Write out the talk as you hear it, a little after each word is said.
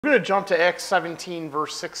We're going to jump to Acts 17,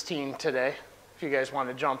 verse 16 today, if you guys want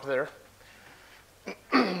to jump there.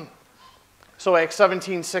 So Acts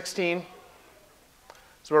 17, 16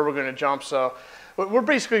 is where we're going to jump. So we're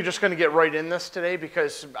basically just going to get right in this today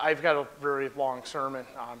because I've got a very long sermon.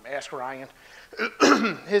 Ask Ryan.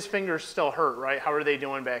 His fingers still hurt, right? How are they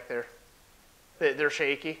doing back there? They're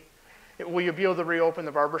shaky. Will you be able to reopen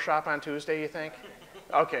the barbershop on Tuesday, you think?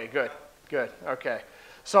 Okay, good, okay.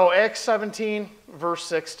 So Acts 17, verse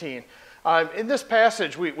 16. In this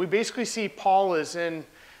passage, we basically see Paul is in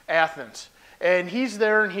Athens. And he's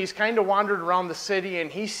there, and he's kind of wandered around the city,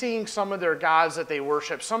 and he's seeing some of their gods that they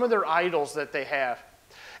worship, some of their idols that they have.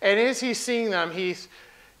 And as he's seeing them,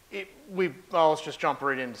 let's just jump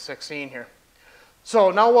right into 16 here.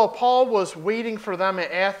 So now while Paul was waiting for them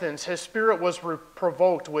at Athens, his spirit was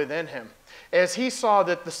provoked within him, as he saw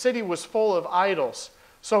that the city was full of idols.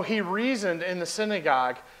 So he reasoned in the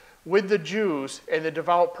synagogue with the Jews and the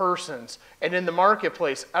devout persons, and in the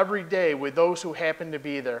marketplace every day with those who happened to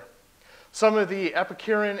be there. Some of the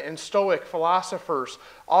Epicurean and Stoic philosophers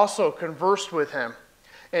also conversed with him,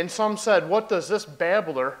 and some said, "What does this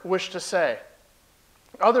babbler wish to say?"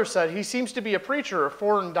 Others said, "He seems to be a preacher of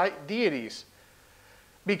foreign deities,"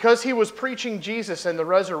 because he was preaching Jesus and the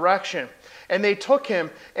resurrection. And they took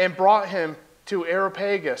him and brought him to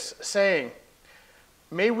Areopagus, saying,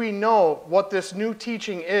 "May we know what this new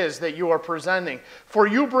teaching is that you are presenting? For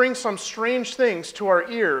you bring some strange things to our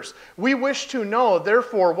ears. We wish to know,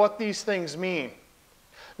 therefore, what these things mean."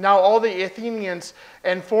 Now all the Athenians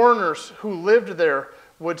and foreigners who lived there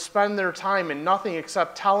would spend their time in nothing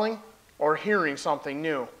except telling or hearing something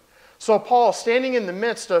new. So Paul, standing in the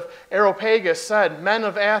midst of Areopagus, said, "Men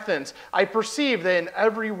of Athens, I perceive that in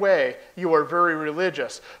every way you are very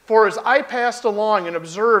religious. For as I passed along and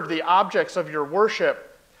observed the objects of your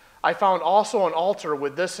worship, I found also an altar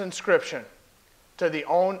with this inscription, to the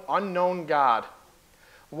unknown God.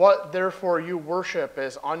 What therefore you worship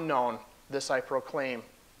as unknown, this I proclaim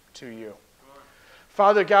to you."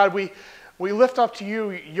 Father God, we lift up to you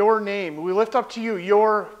your name. We lift up to you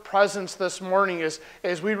your presence this morning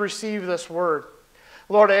as we receive this word.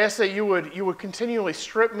 Lord, I ask that you would continually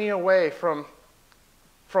strip me away from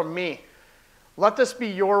me. Let this be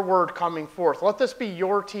your word coming forth. Let this be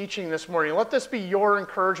your teaching this morning. Let this be your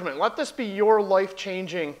encouragement. Let this be your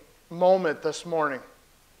life-changing moment this morning.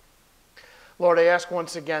 Lord, I ask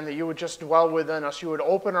once again that you would just dwell within us. You would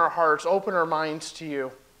open our hearts, open our minds to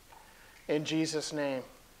you. In Jesus' name,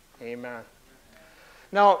 amen.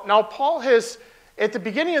 Now Paul has, at the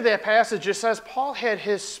beginning of that passage, it says Paul had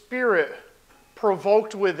his spirit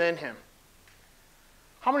provoked within him.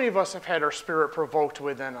 How many of us have had our spirit provoked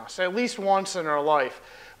within us? At least once in our life.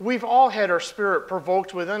 We've all had our spirit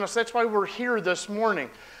provoked within us. That's why we're here this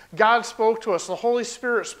morning. God spoke to us. The Holy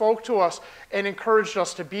Spirit spoke to us and encouraged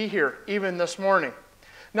us to be here even this morning.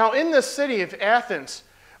 Now in this city of Athens,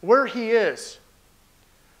 where he is,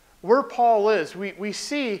 where Paul is, we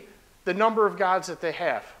see the number of gods that they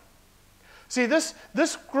have. See, this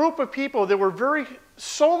group of people, they were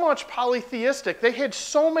so much polytheistic. They had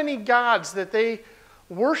so many gods that they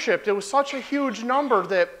worshipped. It was such a huge number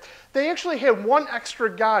that they actually had one extra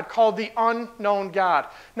god called the unknown God.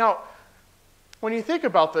 Now, when you think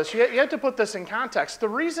about this, you have to put this in context. The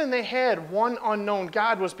reason they had one unknown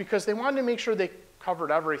God was because they wanted to make sure they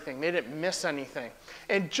covered everything. They didn't miss anything.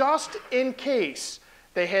 And just in case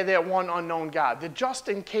they had that one unknown God, the just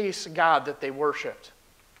in case God that they worshipped.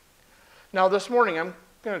 Now this morning, I'm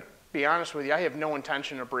going to be honest with you, I have no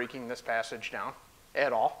intention of breaking this passage down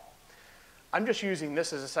at all. I'm just using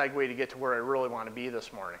this as a segue to get to where I really want to be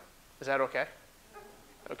this morning. Is that okay?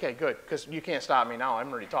 Okay, good, because you can't stop me now.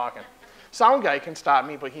 I'm already talking. Sound guy can stop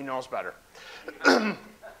me, but he knows better.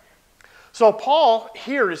 So Paul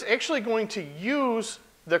here is actually going to use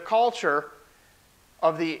the culture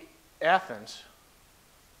of the Athens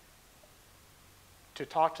to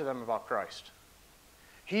talk to them about Christ.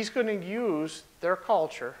 He's going to use their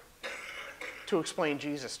culture to explain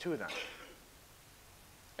Jesus to them.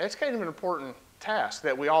 It's kind of an important task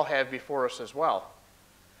that we all have before us as well.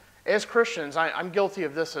 As Christians, I'm guilty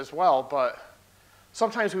of this as well, but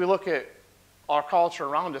sometimes we look at our culture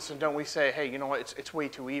around us and don't we say, hey, you know what, it's way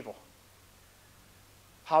too evil.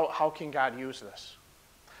 How can God use this?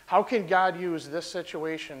 How can God use this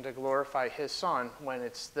situation to glorify his Son when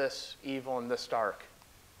it's this evil and this dark?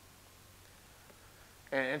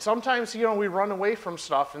 And sometimes, we run away from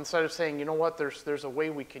stuff instead of saying, you know what, there's a way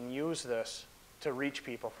we can use this to reach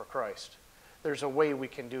people for Christ. There's a way we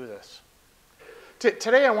can do this.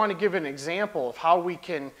 Today I want to give an example of how we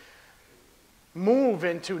can move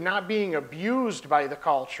into not being abused by the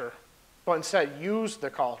culture, but instead use the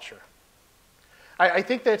culture. I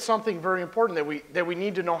think that's something very important that we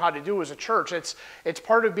need to know how to do as a church. It's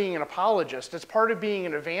part of being an apologist. It's part of being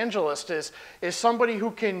an evangelist is somebody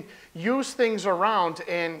who can use things around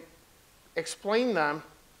and explain them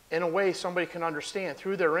in a way somebody can understand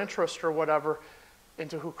through their interest or whatever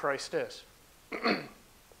into who Christ is.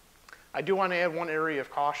 I do want to add one area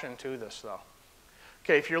of caution to this, though.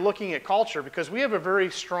 Okay, if you're looking at culture, because we have a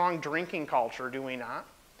very strong drinking culture, do we not?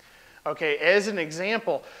 Okay, as an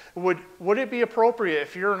example, would it be appropriate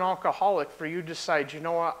if you're an alcoholic for you to decide, you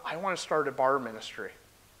know what, I want to start a bar ministry.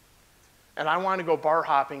 And I want to go bar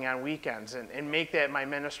hopping on weekends and make that my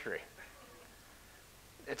ministry?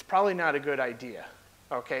 It's probably not a good idea.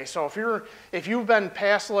 Okay, so if you've been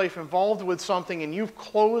past life involved with something and you've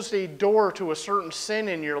closed a door to a certain sin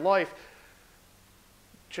in your life,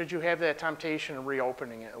 should you have that temptation of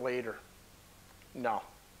reopening it later? No,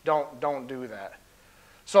 don't do that.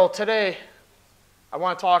 So today, I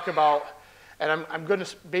want to talk about, and I'm going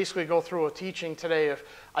to basically go through a teaching today of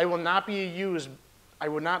I will not be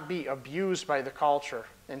abused by the culture.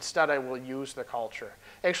 Instead, I will use the culture.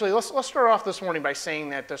 Actually, let's start off this morning by saying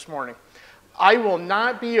that this morning. I will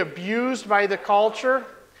not be abused by the culture.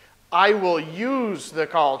 I will use the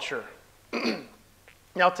culture.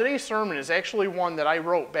 Now, today's sermon is actually one that I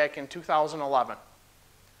wrote back in 2011.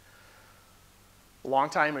 A long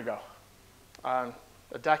time ago. A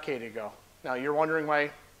decade ago. Now, you're wondering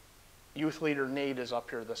why youth leader Nate is up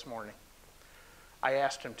here this morning. I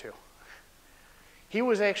asked him to. He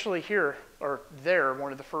was actually here, or there,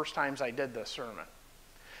 one of the first times I did this sermon.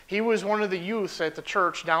 He was one of the youths at the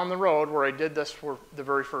church down the road where I did this for the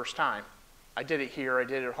very first time. I did it here, I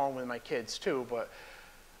did it at home with my kids too, but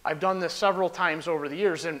I've done this several times over the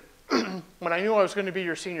years, and when I knew I was going to be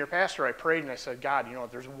your senior pastor, I prayed and I said, God, you know,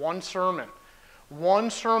 there's one sermon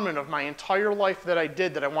of my entire life that I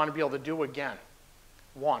did that I want to be able to do again.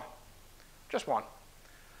 One. Just one.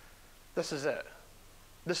 This is it.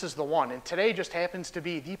 This is the one. And today just happens to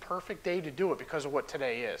be the perfect day to do it because of what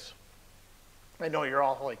today is. I know you're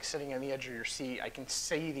all like sitting on the edge of your seat. I can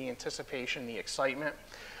see the anticipation, the excitement.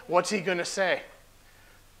 What's he going to say?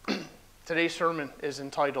 Today's sermon is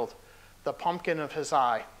entitled, The Pumpkin of His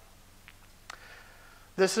Eye.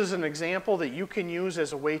 This is an example that you can use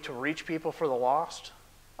as a way to reach people for the lost.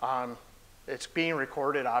 It's being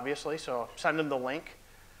recorded, obviously, so send them the link.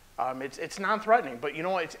 It's non-threatening, but you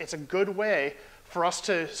know, it's a good way for us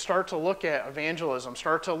to start to look at evangelism,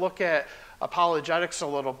 start to look at apologetics a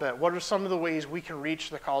little bit. What are some of the ways we can reach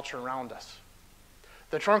the culture around us?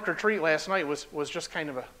 The trunk or treat last night was just kind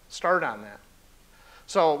of a start on that.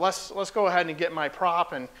 So let's go ahead and get my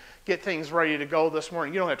prop and get things ready to go this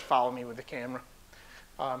morning. You don't have to follow me with the camera.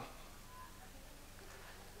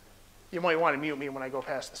 You might want to mute me when I go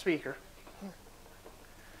past the speaker.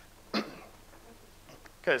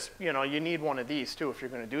 Because, you know, you need one of these, too, if you're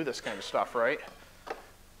going to do this kind of stuff, right?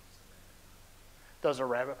 Does a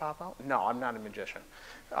rabbit pop out? No, I'm not a magician.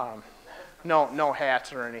 No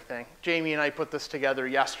hats or anything. Jamie and I put this together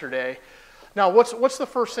yesterday. Now, what's the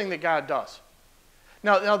first thing that God does?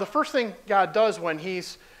 Now, the first thing God does when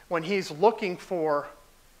he's looking for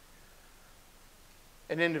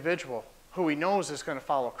an individual who he knows is going to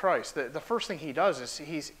follow Christ, the first thing he does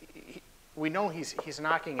is we know he's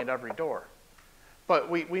knocking at every door. But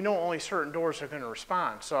we know only certain doors are going to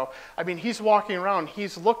respond. So, I mean, he's walking around,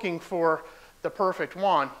 he's looking for the perfect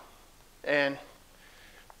one, and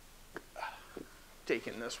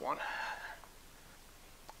taking this one,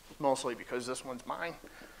 mostly because this one's mine.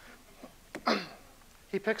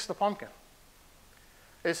 He picks the pumpkin.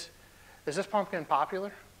 Is this pumpkin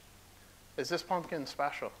popular? Is this pumpkin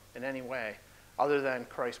special in any way other than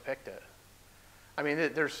Christ picked it? I mean,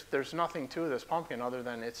 there's nothing to this pumpkin other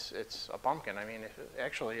than it's a pumpkin. I mean,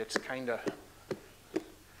 actually, it's kind of,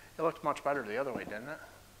 it looked much better the other way, didn't it?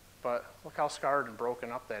 But look how scarred and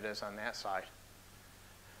broken up that is on that side.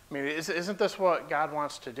 I mean, isn't this what God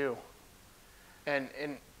wants to do? And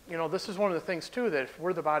you know, this is one of the things, too, that if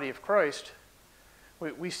we're the body of Christ,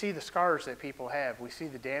 we see the scars that people have. We see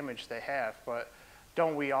the damage they have. But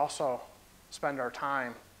don't we also spend our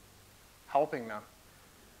time helping them?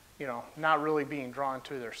 You know, not really being drawn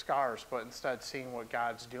to their scars, but instead seeing what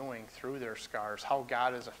God's doing through their scars, how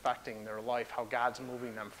God is affecting their life, how God's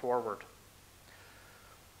moving them forward.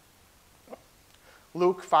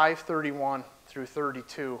 Luke 5:31 through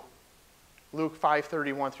 32. Luke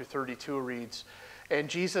 5:31 through 32 reads, "And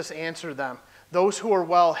Jesus answered them, 'Those who are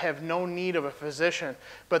well have no need of a physician,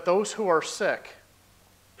 but those who are sick.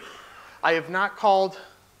 I have not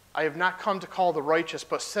come to call the righteous,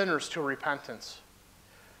 but sinners to repentance.'"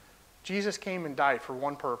 Jesus came and died for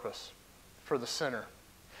one purpose, for the sinner.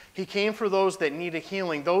 He came for those that need a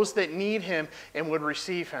healing, those that need him and would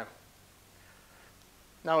receive him.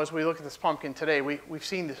 Now, as we look at this pumpkin today, we've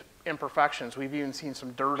seen the imperfections. We've even seen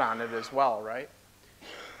some dirt on it as well, right?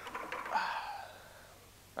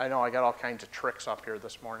 I know I got all kinds of tricks up here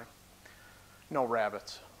this morning. No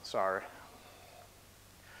rabbits, sorry.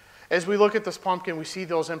 As we look at this pumpkin, we see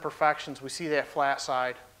those imperfections. We see that flat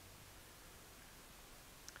side.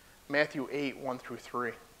 Matthew 8, 1 through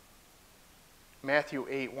 3. Matthew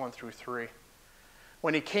 8, 1 through 3.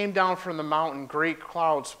 When he came down from the mountain, great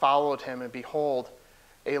crowds followed him, and behold,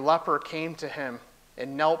 a leper came to him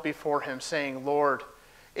and knelt before him, saying, Lord,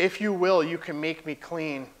 if you will, you can make me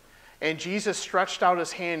clean. And Jesus stretched out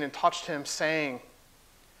his hand and touched him, saying,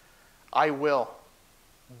 I will,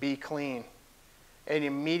 be clean. And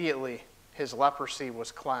immediately his leprosy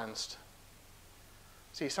was cleansed.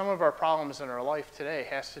 See, some of our problems in our life today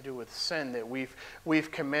has to do with sin that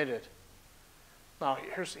we've committed. Now,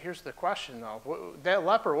 here's the question, though. That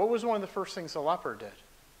leper, what was one of the first things the leper did?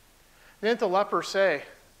 Didn't the leper say,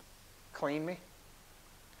 clean me?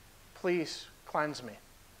 Please cleanse me.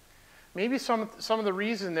 Maybe some of the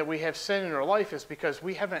reason that we have sin in our life is because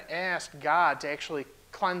we haven't asked God to actually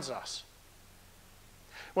cleanse us.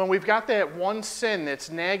 When we've got that one sin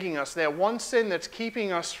that's nagging us, that one sin that's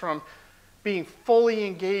keeping us from being fully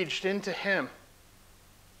engaged into him,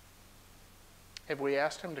 have we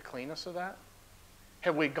asked him to clean us of that?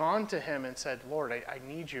 Have we gone to him and said, Lord, I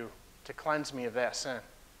need you to cleanse me of that sin?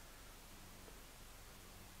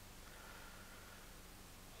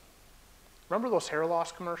 Remember those hair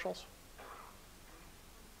loss commercials?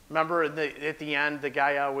 Remember at the end, the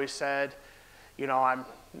guy always said, you know, I'm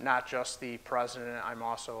not just the president, I'm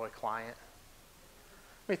also a client.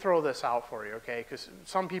 Let me throw this out for you, okay? Because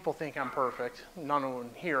some people think I'm perfect. None of them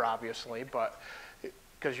here, obviously, but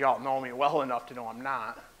because y'all know me well enough to know I'm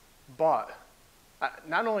not. But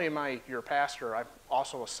not only am I your pastor, I'm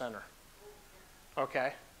also a sinner,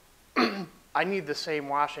 okay? I need the same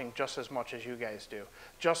washing just as much as you guys do,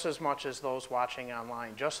 just as much as those watching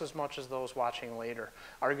online, just as much as those watching later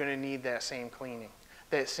are going to need that same cleaning,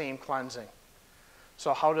 that same cleansing.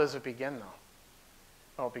 So how does it begin, though?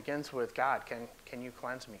 Well, it begins with, God, can you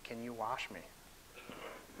cleanse me? Can you wash me?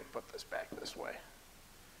 Let me put this back this way.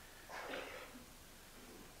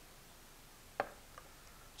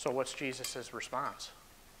 So what's Jesus' response?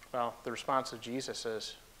 Well, the response of Jesus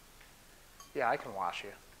is, yeah, I can wash you.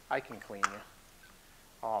 I can clean you.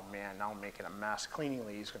 Oh, man, now I'm making a mess. Cleaning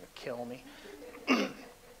lady's going to kill me.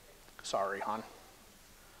 Sorry, hon.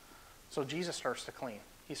 So Jesus starts to clean.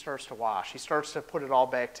 He starts to wash. He starts to put it all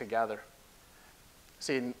back together.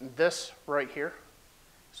 See, this right here,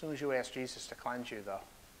 as soon as you ask Jesus to cleanse you, though,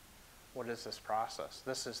 what is this process?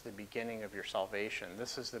 This is the beginning of your salvation.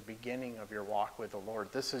 This is the beginning of your walk with the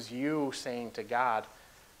Lord. This is you saying to God,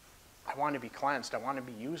 I want to be cleansed. I want to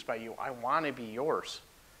be used by you. I want to be yours.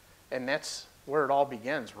 And that's where it all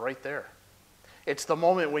begins, right there. It's the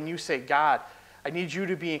moment when you say, God, I need you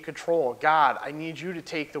to be in control. God, I need you to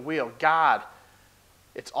take the wheel. God,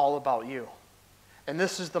 it's all about you. And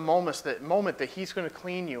this is the moment that he's going to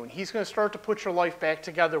clean you, and he's going to start to put your life back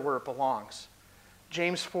together where it belongs.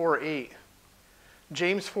 James 4:8.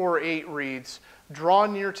 James 4:8 reads, draw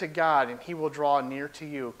near to God, and he will draw near to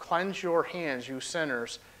you. Cleanse your hands, you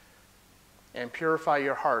sinners, and purify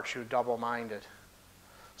your hearts, you double-minded.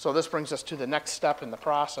 So this brings us to the next step in the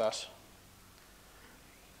process.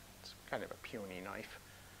 It's kind of a puny knife,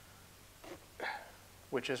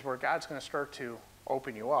 which is where God's going to start to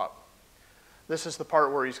open you up. This is the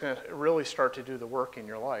part where he's going to really start to do the work in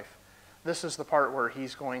your life. This is the part where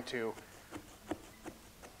he's going to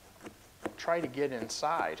try to get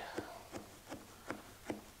inside.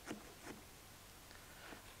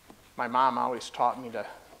 My mom always taught me to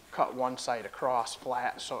cut one side across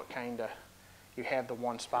flat so it kind of, you have the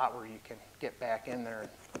one spot where you can get back in there and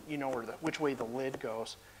you know which way the lid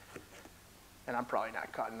goes. And I'm probably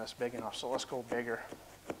not cutting this big enough, so let's go bigger.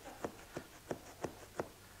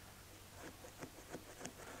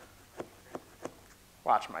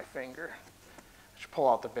 Watch my finger. I should pull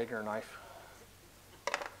out the bigger knife.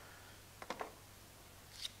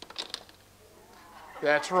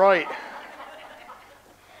 That's right.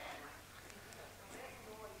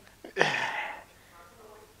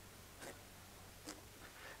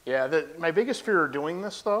 Yeah, my biggest fear of doing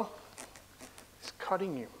this, though, is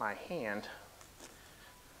cutting my hand.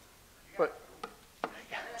 But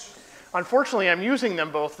unfortunately, I'm using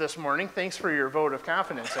them both this morning. Thanks for your vote of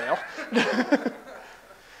confidence, Al.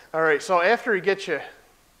 All right, so after he gets you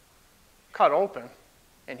cut open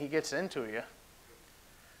and he gets into you,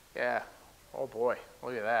 yeah, oh boy,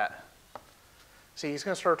 look at that. See, he's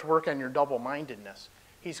going to start to work on your double-mindedness.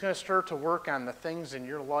 He's going to start to work on the things in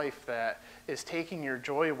your life that is taking your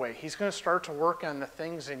joy away. He's going to start to work on the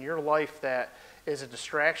things in your life that is a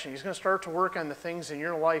distraction. He's going to start to work on the things in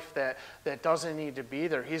your life that doesn't need to be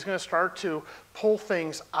there. He's going to start to pull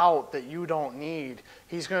things out that you don't need.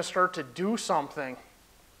 He's going to start to do something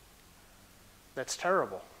that's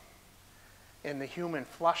terrible in the human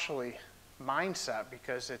fleshly mindset,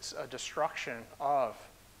 because it's a destruction of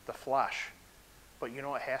the flesh. But you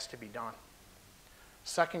know it has to be done.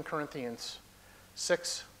 2 Corinthians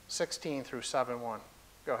 6:16 through 7:1.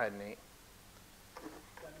 Go ahead, Nate.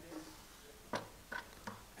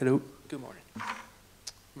 Hello. Good morning.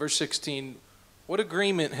 Verse 16. What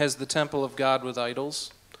agreement has the temple of God with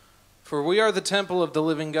idols? For we are the temple of the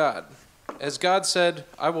living God. As God said,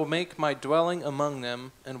 I will make my dwelling among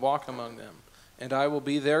them and walk among them, and I will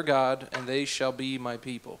be their God, and they shall be my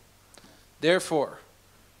people. Therefore,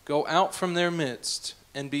 go out from their midst,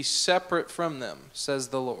 and be separate from them, says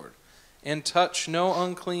the Lord, and touch no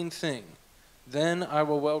unclean thing. Then I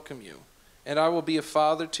will welcome you, and I will be a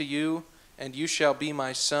father to you, and you shall be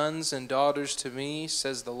my sons and daughters to me,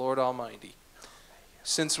 says the Lord Almighty.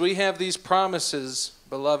 Since we have these promises,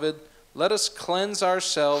 beloved, let us cleanse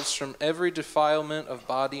ourselves from every defilement of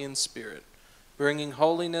body and spirit, bringing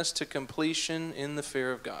holiness to completion in the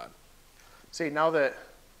fear of God. See, now that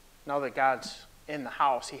God's in the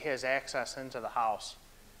house, he has access into the house.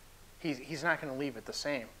 He's not going to leave it the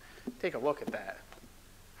same. Take a look at that.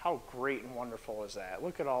 How great and wonderful is that?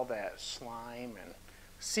 Look at all that slime and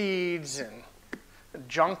seeds and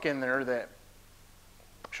junk in there that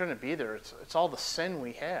shouldn't be there. It's all the sin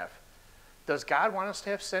we have. Does God want us to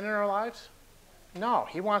have sin in our lives? No,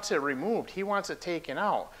 he wants it removed. He wants it taken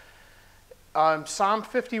out. Psalm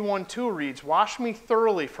 51:2 reads, wash me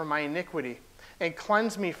thoroughly from my iniquity and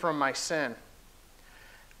cleanse me from my sin.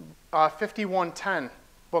 51:10,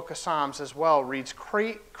 Book of Psalms as well, reads,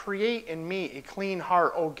 create in me a clean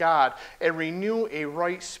heart, O God, and renew a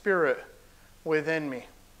right spirit within me.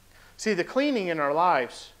 See, the cleaning in our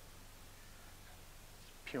lives,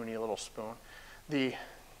 puny little spoon, the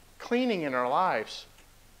cleaning in our lives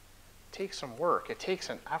takes some work. It takes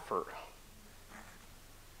an effort.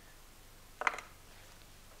 I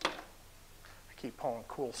keep pulling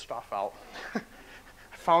cool stuff out. I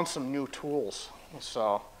found some new tools,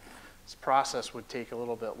 so this process would take a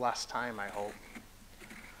little bit less time, I hope.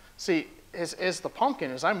 See, as the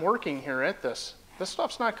pumpkin, as I'm working here at this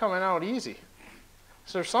stuff's not coming out easy.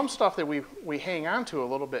 So there's some stuff that we hang on to a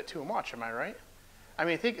little bit too much, am I right? I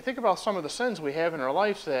mean, think about some of the sins we have in our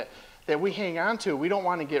lives that we hang on to. We don't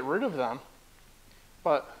want to get rid of them.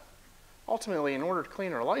 But ultimately, in order to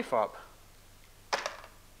clean our life up,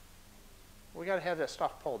 we got to have that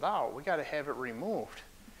stuff pulled out. We got to have it removed.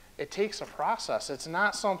 It takes a process. It's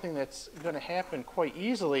not something that's going to happen quite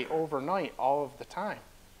easily overnight all of the time.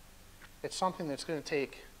 It's something that's going to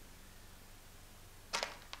take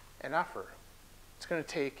an effort. It's going to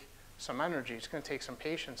take some energy. It's going to take some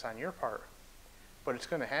patience on your part. But it's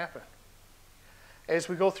going to happen. As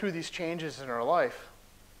we go through these changes in our life,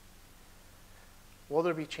 will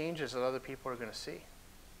there be changes that other people are going to see?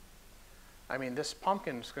 I mean, this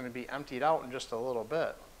pumpkin is going to be emptied out in just a little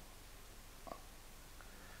bit.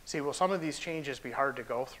 See, will some of these changes be hard to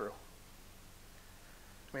go through?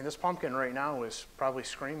 I mean, this pumpkin right now is probably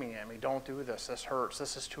screaming at me, don't do this, this hurts,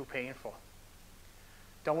 this is too painful.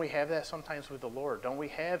 Don't we have that sometimes with the Lord? Don't we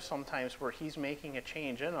have sometimes where he's making a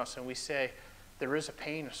change in us and we say, there is a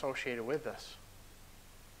pain associated with this.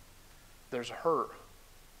 There's a hurt.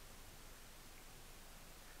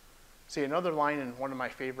 See, another line in one of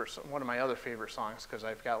my other favorite songs, because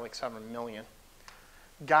I've got like 7 million.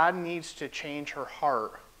 God needs to change her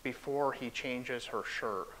heart before he changes her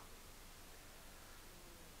shirt.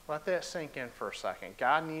 Let that sink in for a second.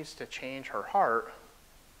 God needs to change her heart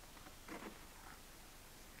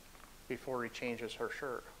before he changes her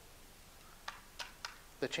shirt.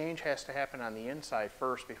 The change has to happen on the inside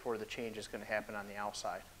first before the change is going to happen on the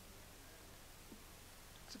outside.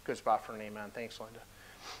 It's a good spot for an amen. Thanks, Linda.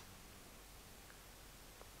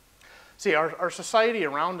 See, our society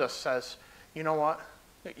around us says, you know what?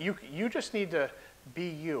 You just need to be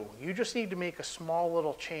you. You just need to make a small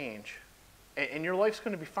little change, and your life's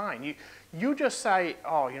going to be fine. You just say,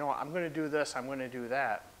 oh, you know what? I'm going to do this. I'm going to do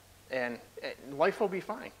that, and life will be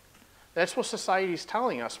fine. That's what society's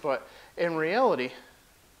telling us, but in reality,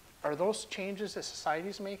 are those changes that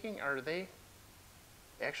society's making, are they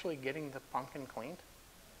actually getting the pumpkin cleaned?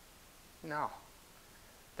 No,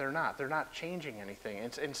 they're not. They're not changing anything.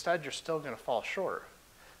 Instead, you're still going to fall short.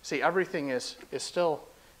 See, everything is still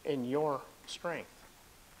in your strength.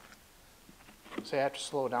 So I have to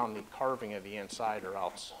slow down the carving of the inside or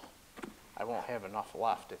else I won't have enough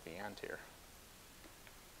left at the end here.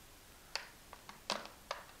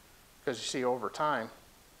 Because you see, over time,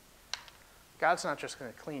 God's not just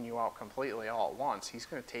going to clean you out completely all at once. He's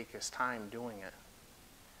going to take his time doing it.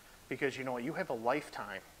 Because you know what? You have a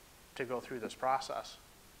lifetime to go through this process.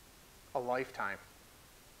 A lifetime.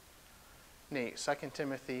 Nate, 2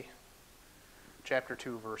 Timothy chapter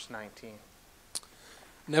 2, verse 19.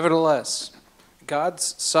 Nevertheless,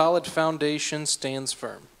 God's solid foundation stands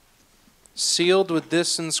firm, sealed with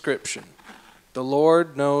this inscription: the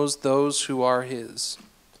Lord knows those who are his,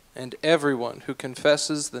 and everyone who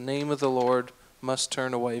confesses the name of the Lord must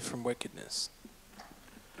turn away from wickedness.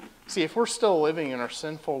 See, if we're still living in our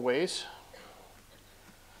sinful ways,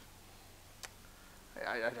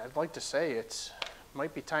 I'd like to say it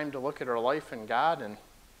might be time to look at our life in God and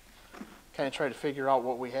kind of try to figure out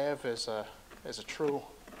what we have as a true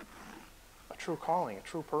calling, a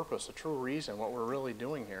true purpose, a true reason, what we're really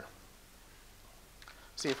doing here.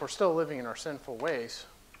 See, if we're still living in our sinful ways,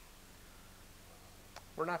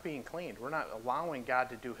 we're not being cleaned. We're not allowing God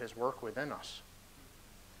to do his work within us.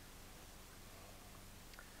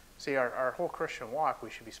 See, our whole Christian walk,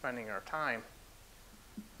 we should be spending our time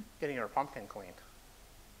getting our pumpkin cleaned.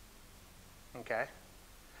 Okay?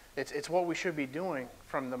 It's what we should be doing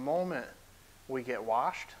from the moment we get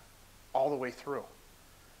washed all the way through.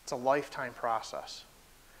 It's a lifetime process.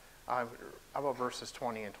 How about verses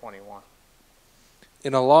 20 and 21?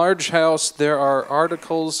 In a large house there are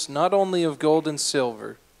articles not only of gold and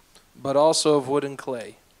silver, but also of wood and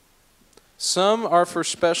clay. Some are for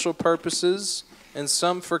special purposes, and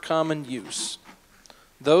some for common use.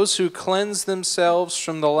 Those who cleanse themselves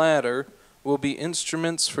from the latter will be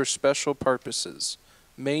instruments for special purposes,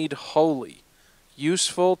 made holy,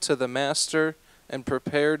 useful to the master, and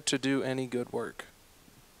prepared to do any good work.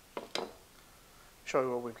 Show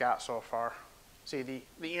you what we've got so far. See,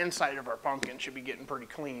 the inside of our pumpkin should be getting pretty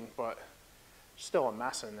clean, but still a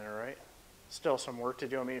mess in there, right? Still some work to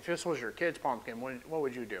do. I mean, if this was your kid's pumpkin, what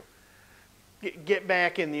would you do? Get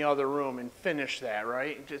back in the other room and finish that,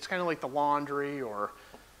 right? It's kind of like the laundry or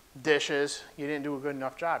dishes. You didn't do a good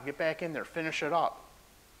enough job. Get back in there, finish it up.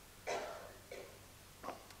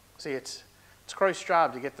 See, it's Christ's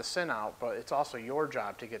job to get the sin out, but it's also your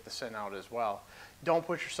job to get the sin out as well. Don't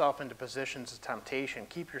put yourself into positions of temptation.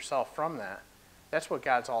 Keep yourself from that. That's what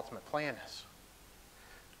God's ultimate plan is.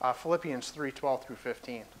 Philippians 3:12 through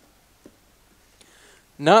 15.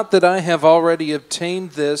 Not that I have already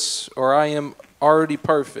obtained this, or I am already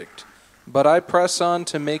perfect, but I press on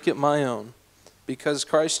to make it my own, because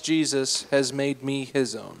Christ Jesus has made me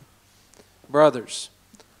his own. Brothers,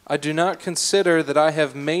 I do not consider that I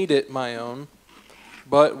have made it my own,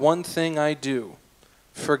 but one thing I do,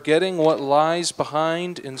 forgetting what lies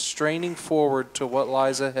behind and straining forward to what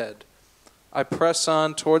lies ahead. I press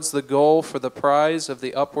on towards the goal for the prize of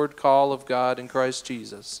the upward call of God in Christ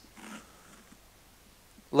Jesus.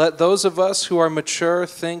 Let those of us who are mature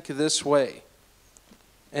think this way.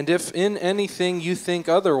 And if in anything you think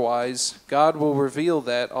otherwise, God will reveal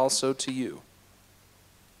that also to you.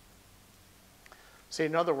 See,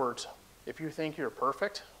 in other words, if you think you're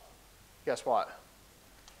perfect, guess what?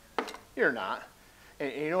 You're not.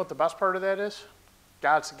 And you know what the best part of that is?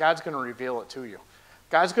 God's going to reveal it to you.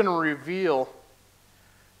 God's going to reveal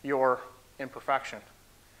your imperfection.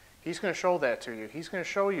 He's going to show that to you. He's going to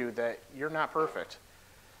show you that you're not perfect.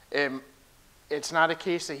 It's not a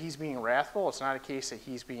case that he's being wrathful. It's not a case that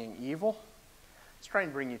he's being evil. He's trying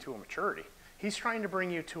to bring you to a maturity. He's trying to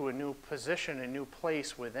bring you to a new position, a new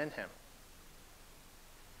place within him.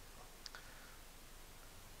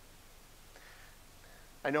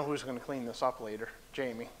 I know who's going to clean this up later,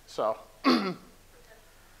 Jamie. So,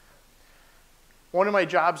 one of my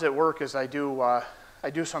jobs at work is I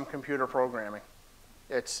do some computer programming.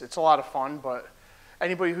 It's a lot of fun, but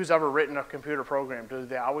anybody who's ever written a computer program, do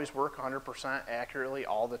they always work 100% accurately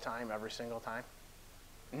all the time, every single time?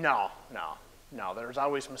 No. There's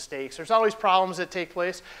always mistakes. There's always problems that take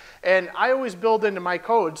place. And I always build into my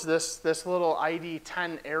codes this little ID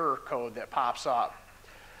 10 error code that pops up.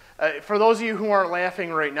 For those of you who aren't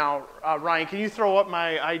laughing right now, Ryan, can you throw up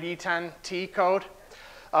my ID 10T code?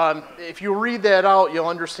 If you read that out, you'll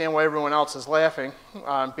understand why everyone else is laughing.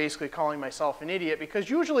 I'm basically calling myself an idiot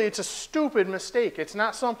because usually it's a stupid mistake. It's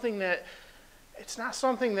not something that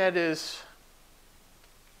is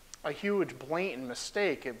a huge, blatant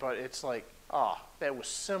mistake, but it's like, oh, that was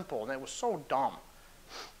simple and that was so dumb.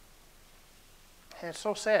 And it's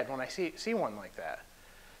so sad when I see one like that.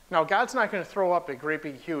 Now, God's not going to throw up a great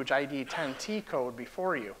big huge ID 10T code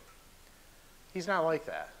before you. He's not like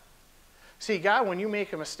that. See, God, when you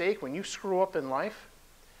make a mistake, when you screw up in life,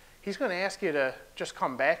 He's going to ask you to just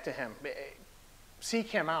come back to him. Seek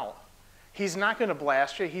him out. He's not going to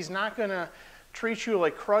blast you. He's not going to treat you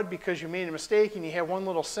like crud because you made a mistake and you had one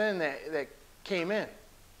little sin that came in.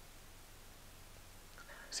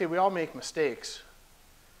 See, we all make mistakes.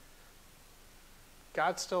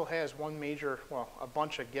 God still has a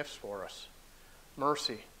bunch of gifts for us.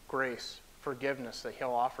 Mercy, grace, forgiveness that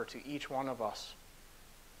he'll offer to each one of us.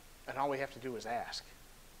 And all we have to do is ask.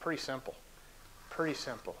 Pretty simple. Pretty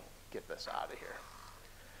simple. Get this out of here.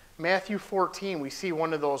 Matthew 14, we see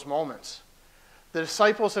one of those moments. The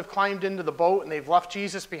disciples have climbed into the boat and they've left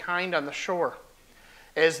Jesus behind on the shore.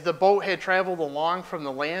 As the boat had traveled along from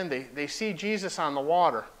the land, they see Jesus on the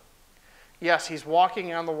water. Yes, he's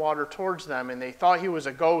walking on the water towards them, and they thought he was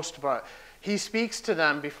a ghost, but he speaks to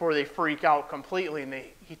them before they freak out completely, and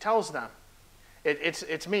he tells them,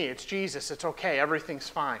 it's me, it's Jesus, it's okay, everything's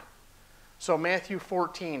fine. So Matthew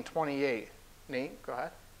 14:28. Nate, go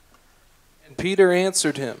ahead. And Peter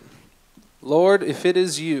answered him, Lord, if it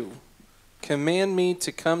is you, command me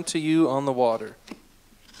to come to you on the water.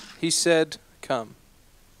 He said, come.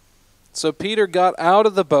 So Peter got out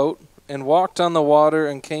of the boat and walked on the water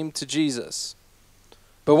and came to Jesus.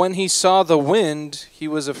 But when he saw the wind, he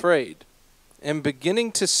was afraid. And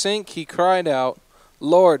beginning to sink, he cried out,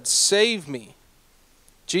 Lord, save me.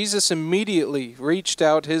 Jesus immediately reached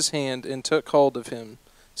out his hand and took hold of him,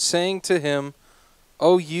 saying to him,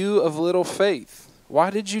 O you of little faith, why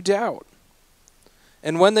did you doubt?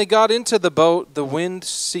 And when they got into the boat, the wind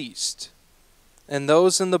ceased, and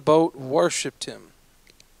those in the boat worshipped him,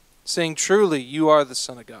 saying, truly, you are the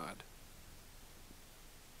Son of God.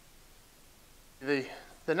 The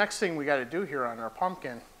next thing we got to do here on our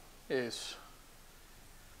pumpkin is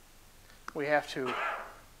we have to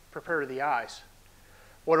prepare the eyes.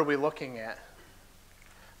 What are we looking at?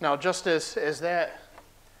 Now, just as that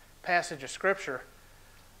passage of Scripture,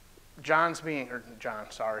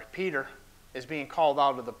 Peter is being called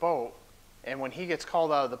out of the boat, and when he gets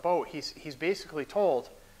called out of the boat, he's basically told,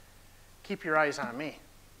 keep your eyes on me.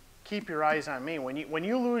 Keep your eyes on me. When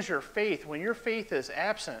you lose your faith, when your faith is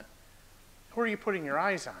absent, who are you putting your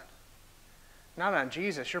eyes on? Not on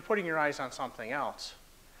Jesus. You're putting your eyes on something else.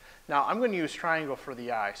 Now, I'm going to use triangle for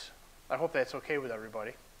the eyes. I hope that's okay with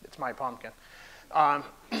everybody. It's my pumpkin. The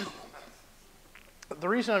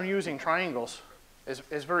reason I'm using triangles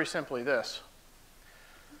is very simply this.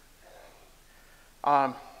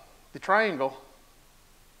 The triangle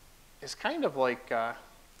is kind of like a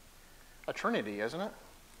trinity, isn't it?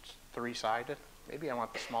 It's three-sided. Maybe I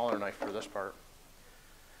want the smaller knife for this part.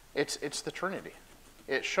 It's the Trinity.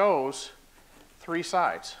 It shows three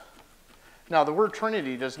sides. Now, the word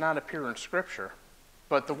Trinity does not appear in Scripture,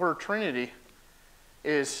 but the word Trinity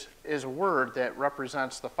is a word that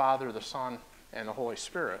represents the Father, the Son, and the Holy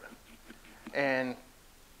Spirit. And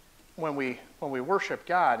when we worship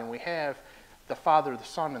God and we have the Father, the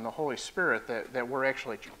Son, and the Holy Spirit that we're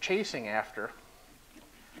actually chasing after,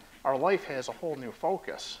 our life has a whole new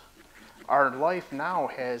focus. Our life now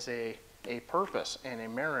has a purpose and a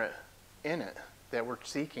merit in it that we're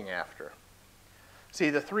seeking after. See,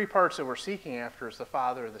 the three parts that we're seeking after is the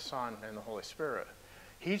Father, the Son, and the Holy Spirit.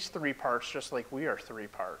 He's three parts just like we are three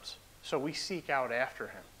parts. So we seek out after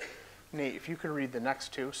him. Nate, if you could read the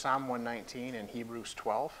next two, Psalm 119 and Hebrews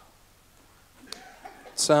 12.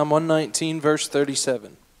 Psalm 119, verse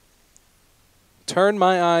 37. Turn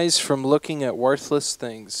my eyes from looking at worthless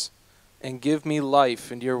things and give me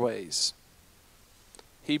life in your ways.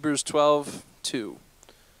 Hebrews 12, 2.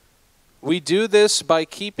 We do this by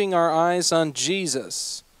keeping our eyes on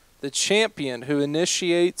Jesus, the champion who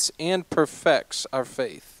initiates and perfects our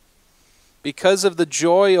faith. Because of the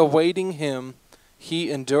joy awaiting him,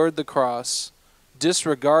 he endured the cross,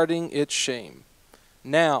 disregarding its shame.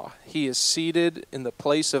 Now he is seated in the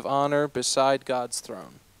place of honor beside God's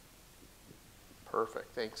throne.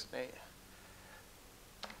 Perfect. Thanks, Nate.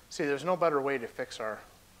 See, there's no better way to fix our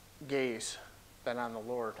gaze than on the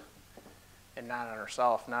Lord and not on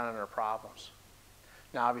ourselves, not on our problems.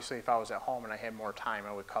 Now, obviously, if I was at home and I had more time,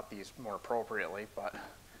 I would cut these more appropriately, but,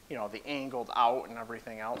 you know, the angled out and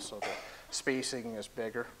everything else, so the spacing is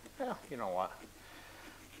bigger. Yeah, you know what?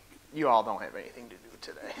 You all don't have anything to do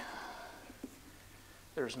today.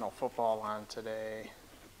 There's no football on today.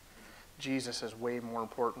 Jesus is way more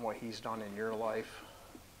important what he's done in your life.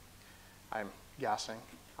 I'm guessing.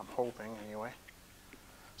 I'm hoping, anyway.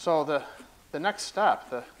 So the next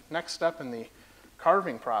step in the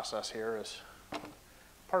carving process here is,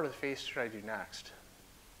 part of the face should I do next?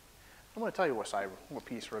 I'm going to tell you what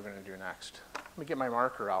piece we're going to do next. Let me get my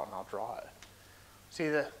marker out and I'll draw it. See,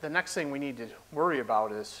 the next thing we need to worry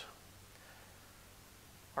about is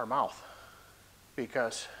our mouth.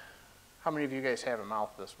 Because How many of you guys have a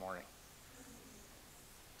mouth this morning?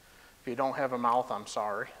 If you don't have a mouth, I'm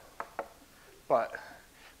sorry. But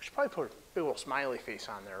we should probably put a big old smiley face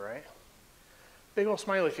on there, right? Big old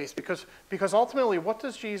smiley face, because ultimately, what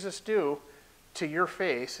does Jesus do to your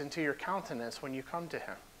face and to your countenance when you come to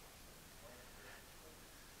him?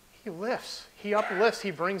 He lifts, he uplifts,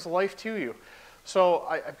 he brings life to you. So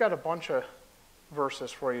I've got a bunch of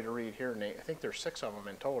verses for you to read here, Nate. I think there's 6 of them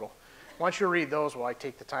in total. Why don't you read those while I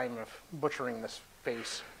take the time of butchering this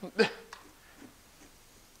face?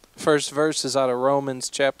 First verse is out of Romans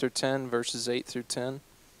chapter 10, verses 8 through 10.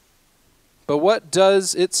 But what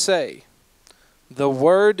does it say? The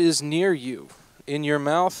word is near you, in your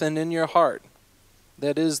mouth and in your heart.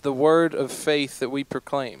 That is the word of faith that we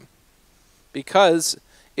proclaim. Because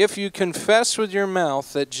if you confess with your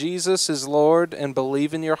mouth that Jesus is Lord and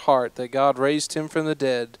believe in your heart that God raised him from the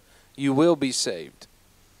dead, you will be saved.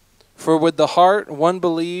 For with the heart one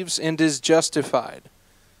believes and is justified,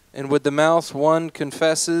 and with the mouth one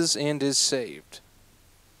confesses and is saved.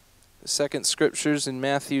 The second scriptures in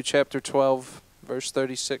Matthew chapter 12, verse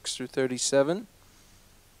 36 through 37.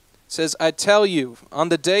 Says, I tell you, on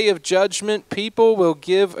the day of judgment, people will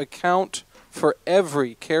give account for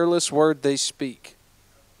every careless word they speak.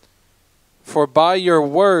 For by your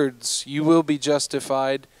words you will be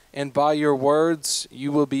justified, and by your words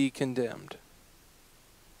you will be condemned.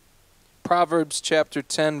 Proverbs chapter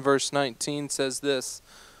 10, verse 19 says this,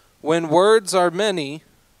 when words are many,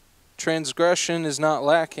 transgression is not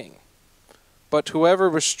lacking, but whoever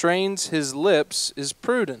restrains his lips is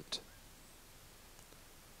prudent.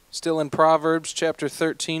 Still in Proverbs chapter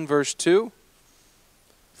 13, verse 2,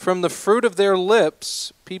 from the fruit of their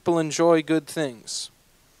lips people enjoy good things,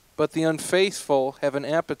 but the unfaithful have an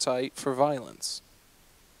appetite for violence.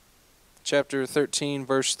 Chapter 13,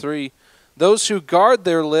 verse 3, those who guard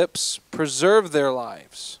their lips preserve their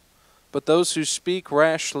lives, but those who speak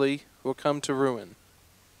rashly will come to ruin.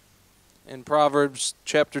 In Proverbs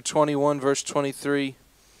chapter 21, verse 23,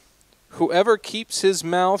 whoever keeps his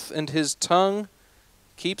mouth and his tongue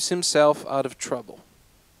keeps himself out of trouble.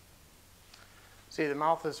 See, the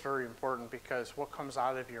mouth is very important because what comes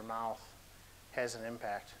out of your mouth has an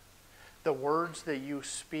impact. The words that you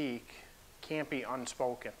speak can't be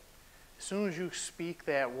unspoken. As soon as you speak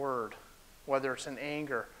that word, whether it's in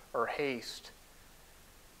anger or haste,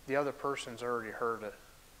 the other person's already heard it.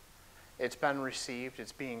 It's been received,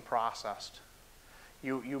 it's being processed.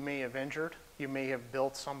 You may have injured, you may have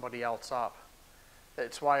built somebody else up.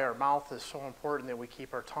 That's why our mouth is so important, that we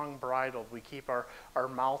keep our tongue bridled, we keep our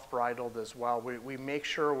mouth bridled as well. We make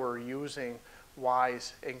sure we're using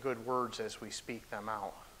wise and good words as we speak them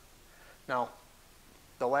out. Now,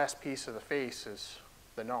 the last piece of the face is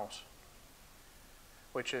the nose,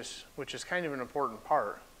 which is kind of an important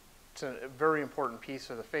part. It's a very important piece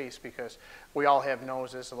of the face because we all have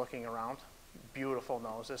noses looking around, beautiful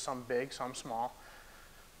noses, some big, some small,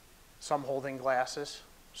 some holding glasses,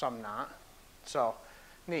 some not. So,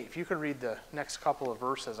 Nate, if you could read the next couple of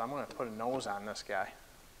verses, I'm going to put a nose on this guy.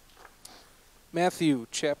 Matthew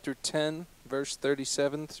chapter 10, verse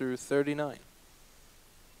 37 through 39.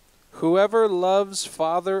 Whoever loves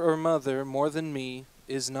father or mother more than me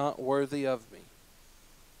is not worthy of me.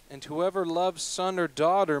 And whoever loves son or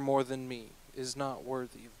daughter more than me is not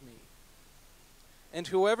worthy of me. And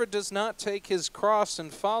whoever does not take his cross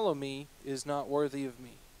and follow me is not worthy of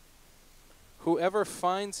me. Whoever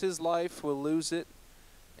finds his life will lose it,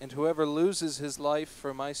 and whoever loses his life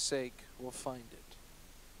for my sake will find it.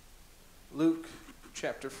 Luke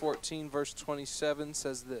chapter 14, verse 27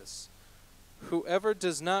 says this, whoever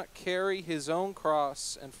does not carry his own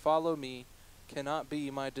cross and follow me cannot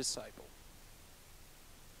be my disciple.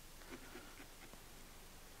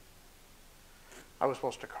 I was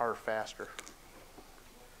supposed to carve faster.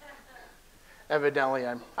 Evidently,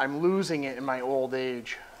 I'm losing it in my old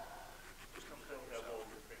age.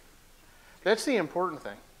 That's the important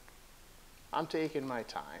thing. I'm taking my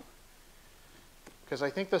time. Because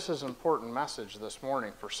I think this is an important message this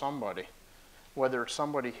morning for somebody. Whether it's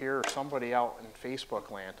somebody here or somebody out in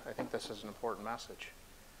Facebook land, I think this is an important message.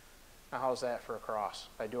 Now, how's that for a cross?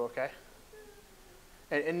 I do okay?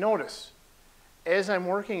 And notice, as I'm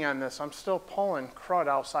working on this, I'm still pulling crud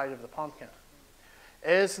outside of the pumpkin.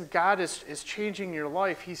 As God is changing your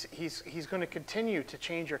life, he's going to continue to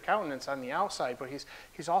change your countenance on the outside, but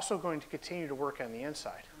he's also going to continue to work on the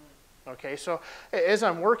inside. Okay, so as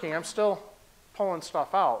I'm working, I'm still pulling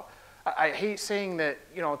stuff out. I hate saying that,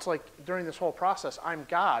 it's like during this whole process, I'm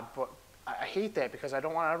God, but I hate that because I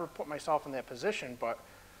don't want to ever put myself in that position, but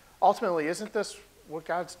ultimately, isn't this what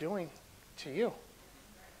God's doing to you?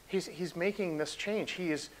 He's making this change.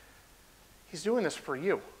 He's doing this for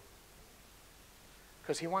you.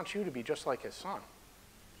 because he wants you to be just like his son.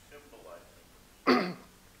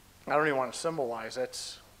 I don't even want to symbolize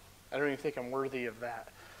it. I don't even think I'm worthy of that.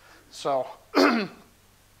 So,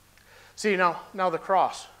 see, now the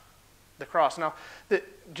cross. The cross. Now,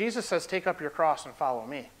 Jesus says, take up your cross and follow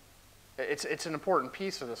me. It's an important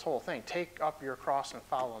piece of this whole thing. Take up your cross and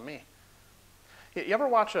follow me. You ever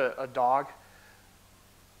watch a dog?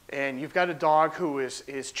 And you've got a dog who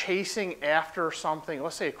is chasing after something,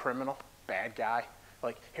 let's say a criminal, bad guy.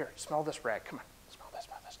 Like, here, smell this rag. Come on, smell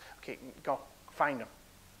this. Okay, go, find him.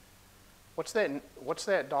 What's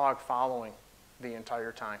that dog following the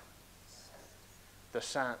entire time? The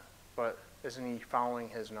scent, but isn't he following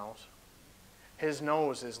his nose? His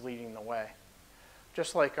nose is leading the way.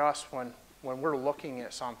 Just like us, when we're looking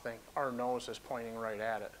at something, our nose is pointing right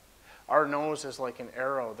at it. Our nose is like an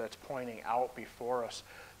arrow that's pointing out before us.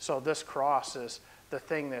 So this cross is the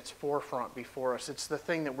thing that's forefront before us. It's the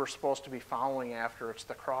thing that we're supposed to be following after. It's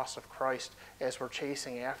the cross of Christ. As we're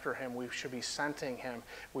chasing after him, we should be scenting him.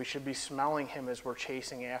 We should be smelling him as we're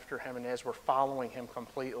chasing after him and as we're following him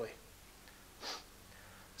completely.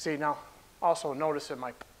 See, now, also notice in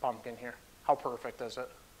my pumpkin here, how perfect is it?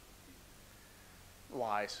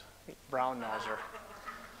 Lies. Brown noser.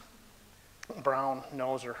 Brown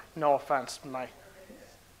noser. No offense,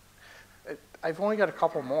 I've only got a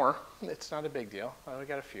couple more. It's not a big deal. I only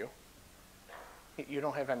got a few. You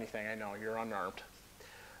don't have anything, I know. You're unarmed.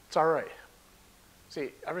 It's all right. See,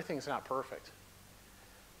 everything's not perfect.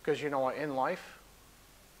 Because you know what? In life,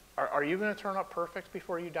 are you going to turn up perfect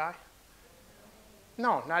before you die?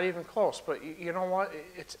 No, not even close. But you know what?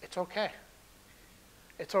 It's okay.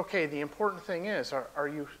 It's okay. The important thing is, are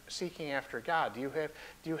you seeking after God?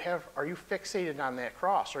 Are you fixated on that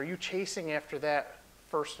cross? Are you chasing after that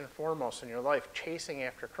first and foremost in your life, chasing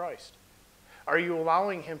after Christ? Are you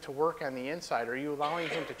allowing him to work on the inside? Are you allowing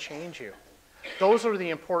him to change you? Those are the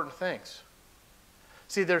important things.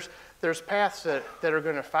 See, there's paths that are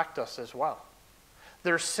going to affect us as well.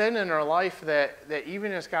 There's sin in our life that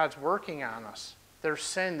even as God's working on us, there's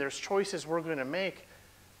sin, there's choices we're going to make,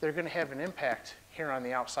 they're going to have an impact here on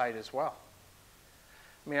the outside as well.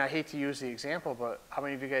 I mean, I hate to use the example, but how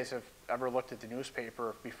many of you guys have ever looked at the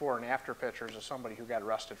newspaper before and after pictures of somebody who got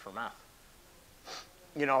arrested for meth?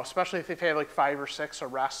 You know, especially if they've had like 5 or 6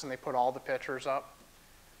 arrests and they put all the pictures up.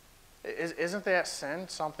 Isn't that sin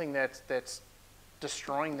something that's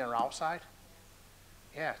destroying their outside?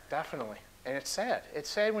 Yeah, definitely. And it's sad. It's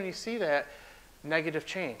sad when you see that negative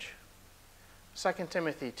change. 2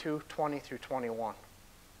 Timothy 2:20 through 21.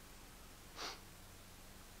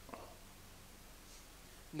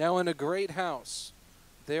 Now in a great house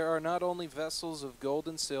there are not only vessels of gold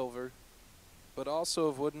and silver, but also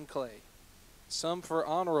of wood and clay, some for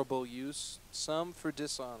honorable use, some for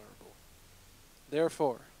dishonorable.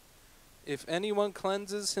 Therefore, if anyone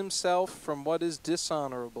cleanses himself from what is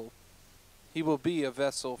dishonorable, he will be a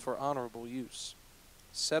vessel for honorable use,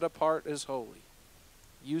 set apart as holy,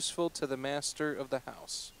 useful to the master of the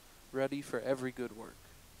house, ready for every good work.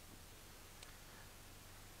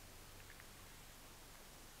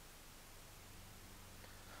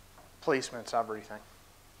 Placement's everything.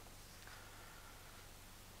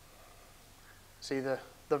 See, the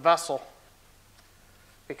vessel,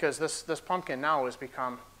 because this pumpkin now has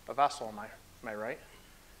become a vessel, am I right?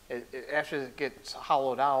 After it gets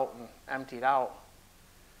hollowed out and emptied out,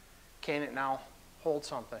 can it now hold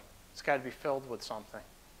something? It's got to be filled with something.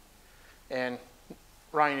 And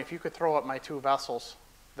Ryan, if you could throw up my 2 vessels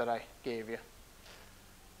that I gave you.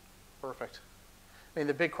 Perfect. I mean,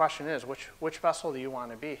 the big question is, which vessel do you want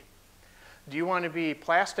to be? Do you want to be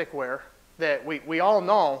plasticware that we all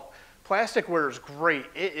know plasticware is great.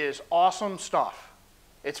 It is awesome stuff.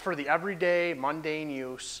 It's for the everyday, mundane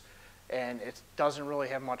use, and it doesn't really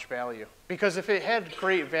have much value. Because if it had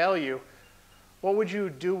great value, what would you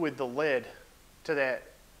do with the lid to that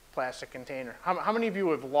plastic container? How many of you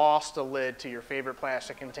have lost a lid to your favorite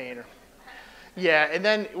plastic container? Yeah, and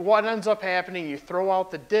then what ends up happening, you throw out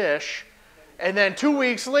the dish, and then 2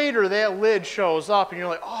 weeks later, that lid shows up, and you're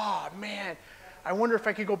like, oh, man, I wonder if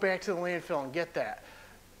I could go back to the landfill and get that.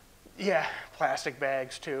 Yeah, plastic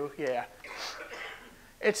bags, too, yeah.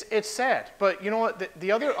 It's sad, but you know what?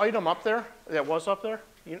 The other item up there, that was up there,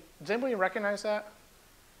 does anybody recognize that?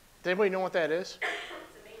 Does anybody know what that is? It's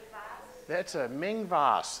a Ming vase. That's a Ming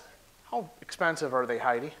vase. How expensive are they,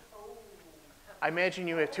 Heidi? I imagine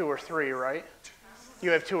you have 2 or 3, right?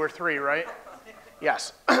 You have 2 or 3, right?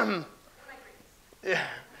 Yes. Yeah,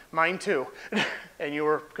 mine too. And you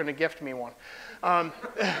were going to gift me one.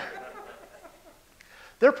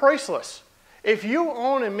 They're priceless. If you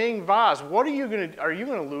own a Ming vase, what are you going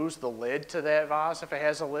to lose the lid to that vase if it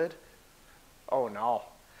has a lid? Oh, no.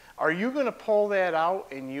 Are you going to pull that out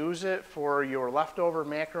and use it for your leftover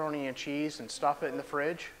macaroni and cheese and stuff it in the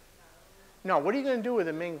fridge? No. What are you going to do with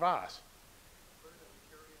a Ming vase?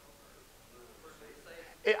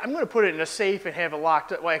 I'm going to put it in a safe and have it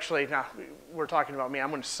locked up. Well, actually, no, we're talking about me.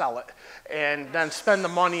 I'm going to sell it and then spend the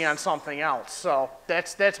money on something else. So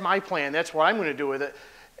that's my plan. That's what I'm going to do with it.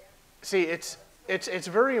 See, it's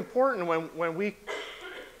very important when we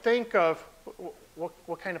think of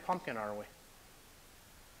what kind of pumpkin are we?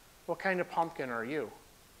 What kind of pumpkin are you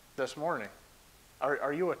this morning?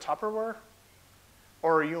 Are you a Tupperware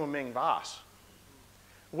or are you a Ming vase?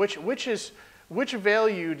 Which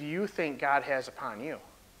value do you think God has upon you?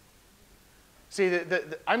 See,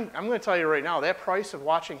 I'm going to tell you right now, that price of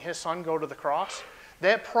watching his son go to the cross,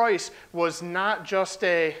 that price was not just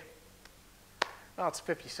it's a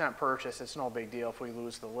 50-cent purchase. It's no big deal if we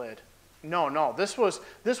lose the lid. No. This was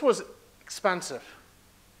expensive.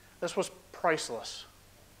 This was priceless.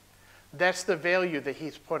 That's the value that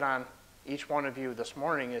he's put on each one of you this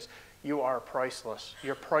morning is you are priceless.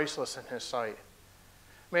 You're priceless in his sight.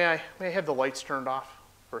 May I have the lights turned off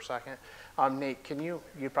for a second? Nate, you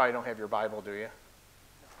probably don't have your Bible, do you?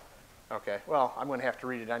 Okay, well, I'm going to have to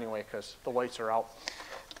read it anyway because the lights are out.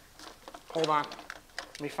 Hold on.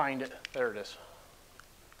 Let me find it. There it is.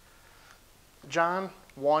 John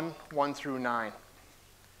 1 through 9. I'm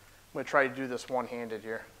going to try to do this one-handed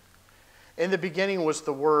here. In the beginning was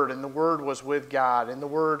the Word, and the Word was with God, and the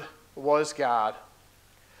Word was God.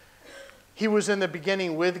 He was in the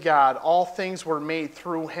beginning with God. All things were made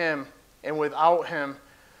through him, and without him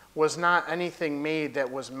was not anything made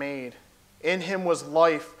that was made. In him was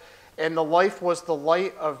life, and the life was the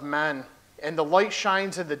light of men. And the light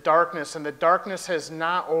shines in the darkness, and the darkness has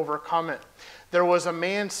not overcome it. There was a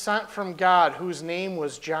man sent from God whose name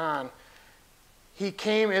was John. He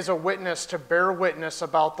came as a witness to bear witness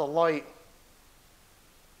about the light,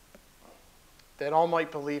 that all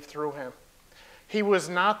might believe through him. He was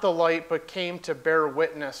not the light, but came to bear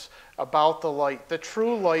witness about the light, the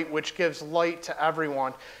true light which gives light to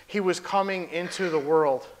everyone. He was coming into the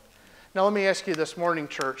world. Now let me ask you this morning,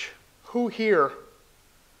 church, who here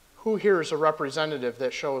is a representative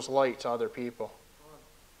that shows light to other people?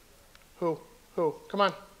 Who? Come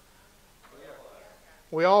on.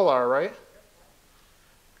 We all are, right?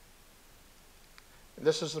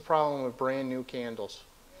 This is the problem with brand new candles.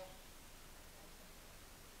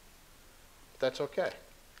 That's okay.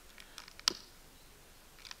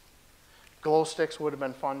 Glow sticks would have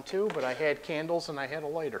been fun too, but I had candles and I had a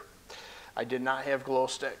lighter. I did not have glow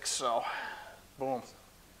sticks, so boom.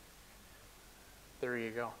 There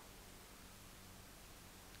you go.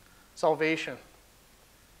 Salvation.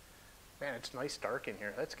 Man, it's nice dark in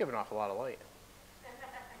here. That's giving off a lot of light.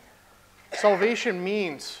 Salvation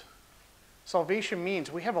means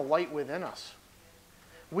we have a light within us.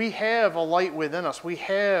 We have a light within us. We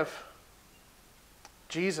have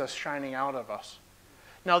Jesus shining out of us.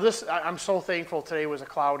 Now I'm so thankful today was a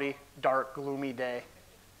cloudy, dark, gloomy day.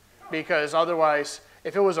 Because otherwise,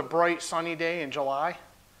 if it was a bright, sunny day in July,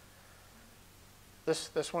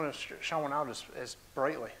 this one is showing out as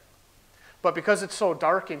brightly. But because it's so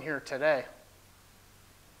dark in here today,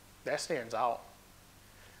 that stands out.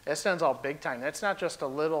 That stands out big time. That's not just a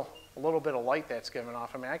little bit of light that's giving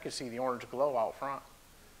off. I mean, I could see the orange glow out front.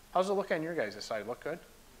 How's it look on your guys' side? Look good?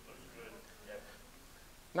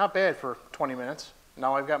 Not bad for 20 minutes.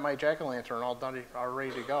 Now I've got my jack-o'-lantern all done, all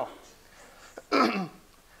ready to go.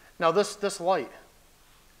 Now this light,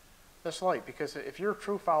 because if you're a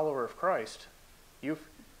true follower of Christ,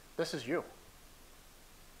 this is you.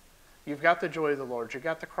 You've got the joy of the Lord. You've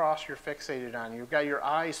got the cross you're fixated on. You've got your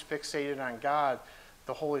eyes fixated on God,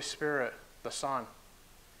 the Holy Spirit, the Son.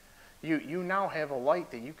 You now have a light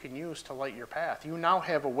that you can use to light your path. You now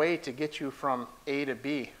have a way to get you from A to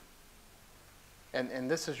B. And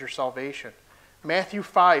this is your salvation. Matthew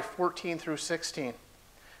 5:14 through 16.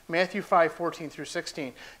 Matthew 5:14 through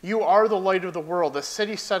 16. You are the light of the world. A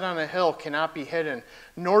city set on a hill cannot be hidden.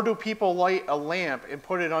 Nor do people light a lamp and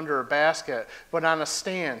put it under a basket, but on a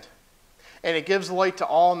stand. And it gives light to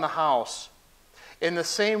all in the house. In the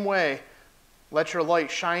same way, let your light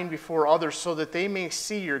shine before others so that they may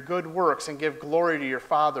see your good works and give glory to your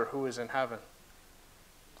Father who is in heaven.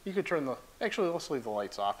 You could actually, let's leave the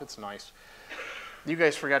lights off. It's nice. You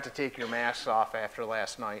guys forgot to take your masks off after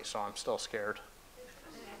last night, so I'm still scared.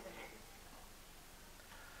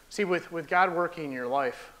 See, with God working in your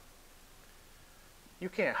life, you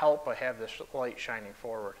can't help but have this light shining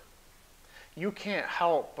forward. You can't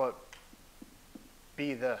help but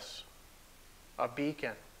be this, a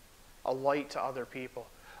beacon, a light to other people,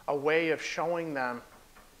 a way of showing them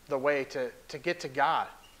the way to get to God,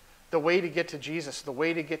 the way to get to Jesus, the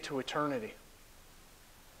way to get to eternity.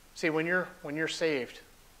 See, when you're saved,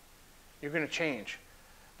 you're going to change.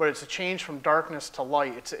 But it's a change from darkness to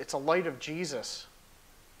light. It's a light of Jesus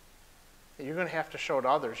that you're going to have to show to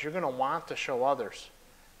others. You're going to want to show others.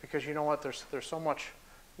 Because you know what? There's so much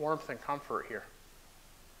warmth and comfort here.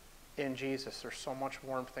 In Jesus, there's so much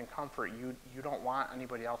warmth and comfort. You don't want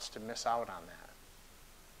anybody else to miss out on that.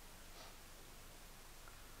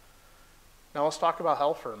 Now let's talk about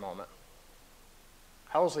hell for a moment.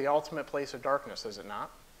 Hell is the ultimate place of darkness, is it not?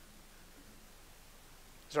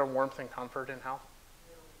 Is there warmth and comfort in hell?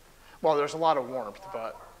 Well, there's a lot of warmth,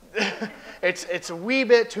 but it's a wee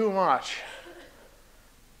bit too much.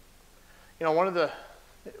 You know, one of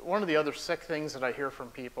the other sick things that I hear from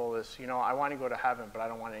people is, I want to go to heaven, but I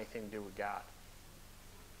don't want anything to do with God.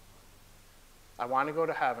 I want to go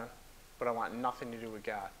to heaven, but I want nothing to do with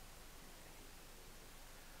God.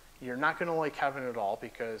 You're not going to like heaven at all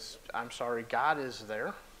because, I'm sorry, God is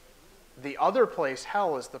there. The other place,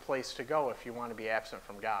 hell, is the place to go if you want to be absent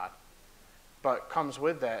from God. But comes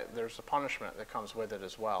with that, there's a punishment that comes with it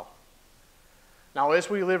as well. Now, as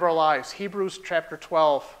we live our lives, Hebrews chapter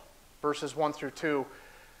 12, verses 1 through 2,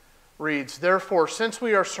 reads, "Therefore, since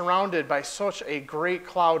we are surrounded by such a great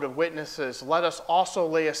cloud of witnesses, let us also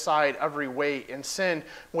lay aside every weight and sin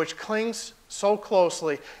which clings so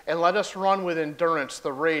closely, and let us run with endurance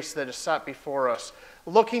the race that is set before us,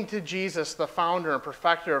 looking to Jesus, the founder and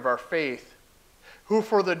perfecter of our faith, who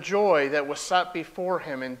for the joy that was set before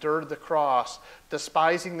him endured the cross,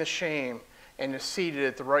 despising the shame, and is seated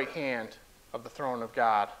at the right hand of the throne of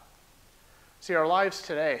God." See, our lives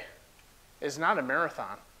today is not a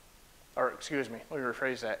marathon. Or, excuse me, let me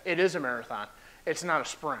rephrase that. It is a marathon. It's not a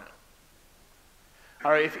sprint.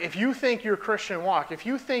 All right, if you think your Christian walk, if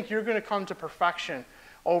you think you're going to come to perfection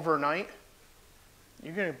overnight,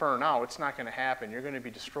 you're going to burn out. It's not going to happen. You're going to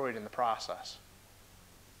be destroyed in the process.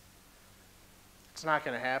 It's not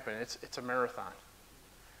going to happen. It's a marathon.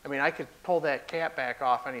 I mean, I could pull that cap back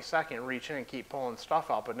off any second, reach in and keep pulling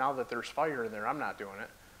stuff out, but now that there's fire in there, I'm not doing it.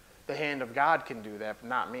 The hand of God can do that, but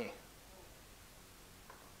not me.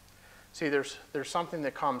 See, there's something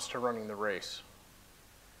that comes to running the race.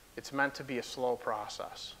 It's meant to be a slow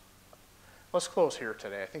process. Let's close here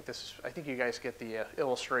today. I think you guys get the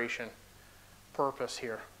illustration purpose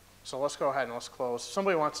here. So let's go ahead and let's close.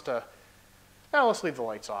 Somebody wants to, let's leave the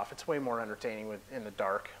lights off. It's way more entertaining in the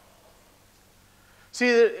dark.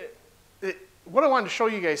 See, what I wanted to show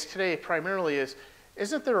you guys today primarily is,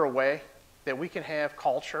 isn't there a way that we can have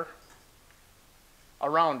culture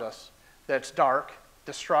around us that's dark,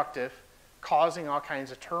 destructive, causing all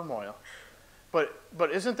kinds of turmoil?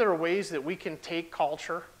 But isn't there ways that we can take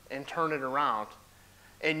culture and turn it around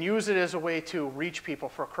and use it as a way to reach people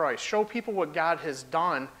for Christ, show people what God has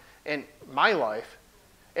done in my life,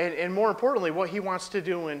 and more importantly, what he wants to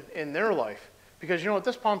do in their life? Because you know what,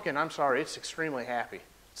 this pumpkin, I'm sorry, it's extremely happy.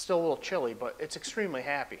 It's still a little chilly, but it's extremely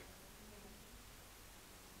happy.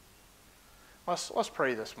 Let's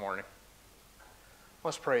pray this morning.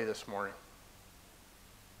 Let's pray this morning.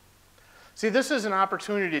 See, this is an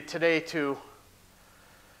opportunity today to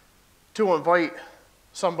invite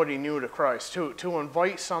somebody new to Christ, to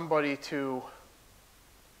invite somebody to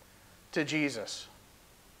Jesus.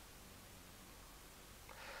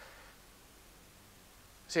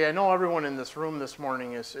 See, I know everyone in this room this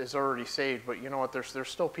morning is already saved, but you know what? There's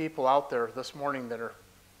still people out there this morning that are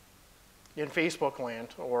in Facebook land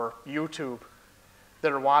or YouTube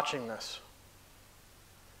that are watching this.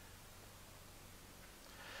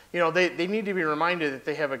 You know, they need to be reminded that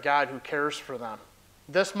they have a God who cares for them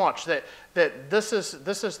this much, that this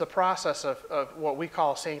is the process of what we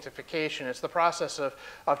call sanctification. It's the process of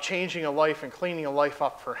changing a life and cleaning a life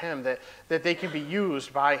up for him, that they can be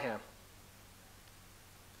used by him.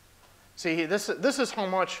 See, this is how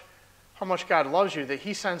much God loves you, that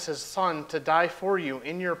he sends his son to die for you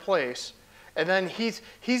in your place. And then he's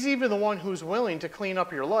even the one who's willing to clean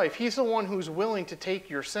up your life. He's the one who's willing to take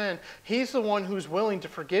your sin. He's the one who's willing to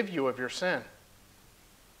forgive you of your sin.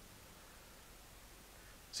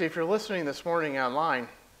 See, if you're listening this morning online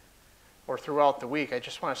or throughout the week, I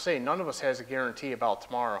just want to say none of us has a guarantee about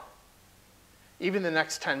tomorrow. Even the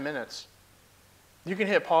next 10 minutes. You can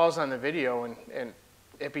hit pause on the video and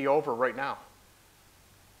it be over right now.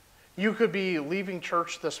 You could be leaving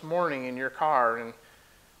church this morning in your car and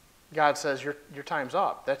God says, your time's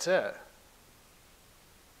up. That's it.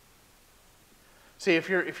 See, if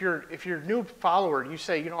you're a new follower, you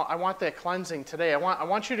say, I want that cleansing today. I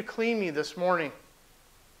want you to clean me this morning.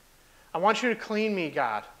 I want you to clean me,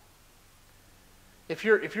 God. If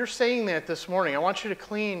you're saying that this morning, I want you to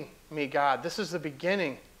clean me, God. This is the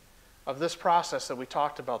beginning of this process that we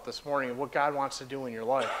talked about this morning and what God wants to do in your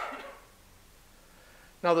life.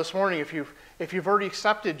 Now this morning, if you've already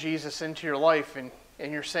accepted Jesus into your life and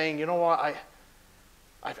you're saying, you know what,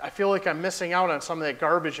 I feel like I'm missing out on some of that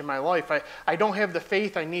garbage in my life. I don't have the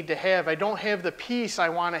faith I need to have. I don't have the peace I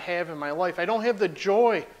want to have in my life. I don't have the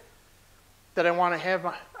joy that I want to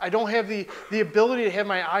have. I don't have the ability to have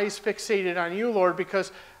my eyes fixated on you, Lord,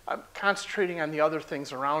 because I'm concentrating on the other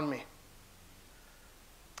things around me.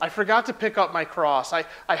 I forgot to pick up my cross. I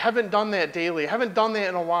haven't done that daily. I haven't done that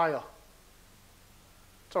in a while.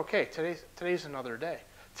 It's okay. Today's another day.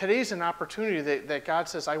 Today's an opportunity that God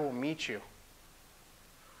says, I will meet you.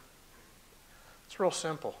 It's real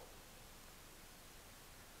simple.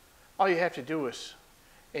 All you have to do is,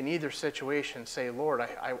 in either situation, say, Lord,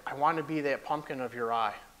 I want to be that pumpkin of your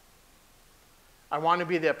eye. I want to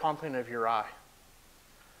be that pumpkin of your eye.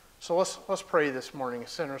 So let's pray this morning, a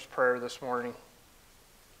sinner's prayer this morning.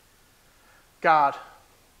 God,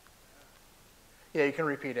 yeah, you can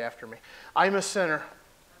repeat after me. I'm a sinner.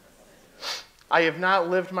 I have not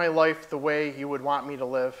lived my life the way you would want me to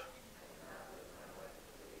live.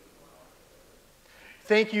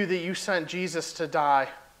 Thank you that you sent Jesus to die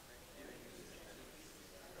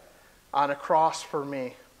on a cross for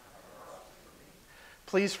me.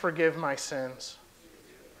 Please forgive my sins.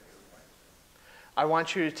 I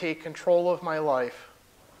want you to take control of my life.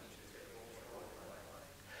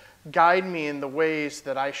 Guide me in the ways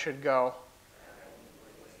that I should go.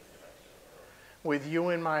 With you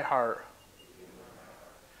in my heart.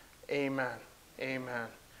 Amen. Amen.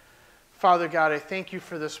 Father God, I thank you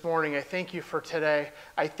for this morning. I thank you for today.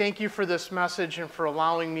 I thank you for this message and for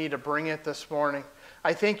allowing me to bring it this morning.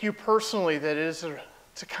 I thank you personally that it's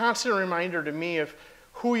a constant reminder to me of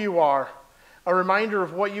who you are, a reminder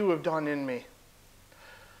of what you have done in me.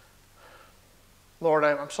 Lord,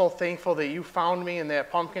 I'm so thankful that you found me in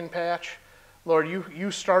that pumpkin patch. Lord,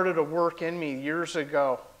 you started a work in me years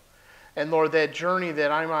ago. And Lord, that journey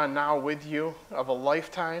that I'm on now with you of a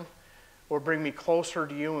lifetime will bring me closer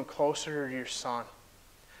to you and closer to your Son.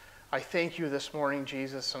 I thank you this morning,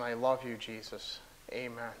 Jesus, and I love you, Jesus.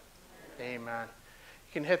 Amen. Amen.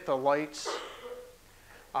 You can hit the lights.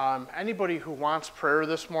 Anybody who wants prayer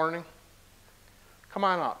this morning, come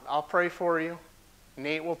on up. I'll pray for you.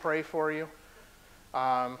 Nate will pray for you.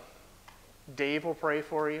 Dave will pray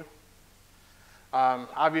for you.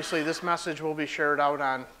 Obviously, this message will be shared out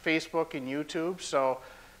on Facebook and YouTube, so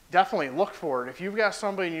definitely look for it. If you've got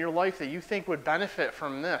somebody in your life that you think would benefit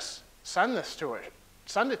from this, send this to it.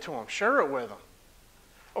 Send it to them. Share it with them.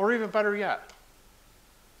 Or even better yet,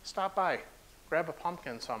 stop by. Grab a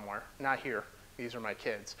pumpkin somewhere. Not here. These are my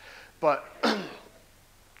kids. But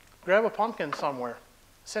grab a pumpkin somewhere.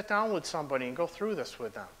 Sit down with somebody and go through this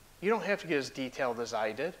with them. You don't have to get as detailed as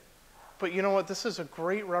I did. But you know what? This is a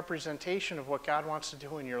great representation of what God wants to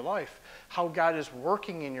do in your life, how God is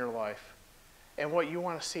working in your life, and what you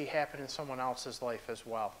want to see happen in someone else's life as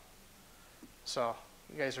well. So,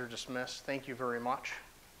 you guys are dismissed. Thank you very much.